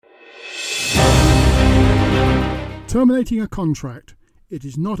Terminating a contract. It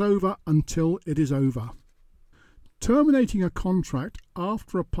is not over until it is over. Terminating a contract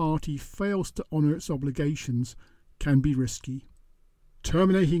after a party fails to honour its obligations can be risky.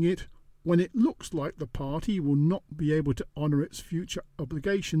 Terminating it when it looks like the party will not be able to honour its future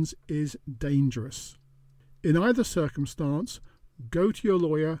obligations is dangerous. In either circumstance, go to your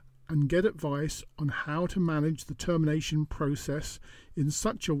lawyer and get advice on how to manage the termination process in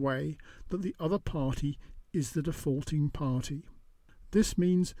such a way that the other party is the defaulting party. This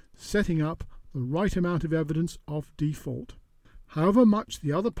means setting up the right amount of evidence of default. However much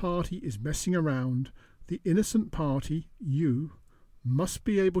the other party is messing around, the innocent party, you, must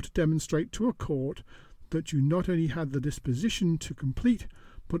be able to demonstrate to a court that you not only had the disposition to complete,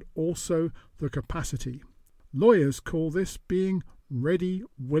 but also the capacity. Lawyers call this being ready,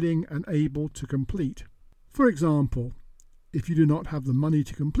 willing, and able to complete. For example, if you do not have the money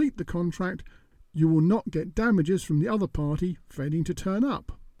to complete the contract, you will not get damages from the other party failing to turn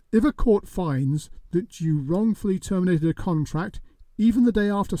up. If a court finds that you wrongfully terminated a contract even the day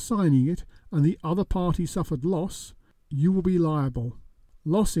after signing it and the other party suffered loss, you will be liable.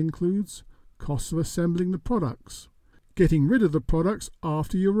 Loss includes costs of assembling the products, getting rid of the products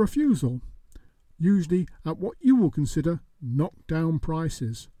after your refusal, usually at what you will consider knockdown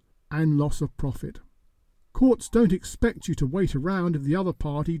prices, and loss of profit. Courts don't expect you to wait around if the other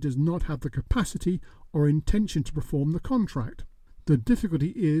party does not have the capacity or intention to perform the contract. The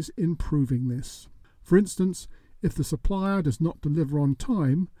difficulty is in proving this. For instance, if the supplier does not deliver on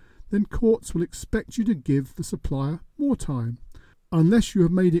time, then courts will expect you to give the supplier more time, unless you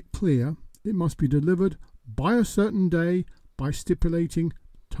have made it clear it must be delivered by a certain day by stipulating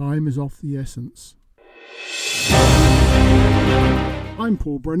time is of the essence. I'm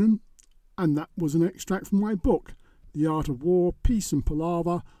Paul Brennan, and that was an extract from my book, The Art of War, Peace and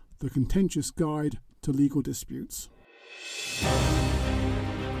Palaver, The Contentious Guide to Legal Disputes.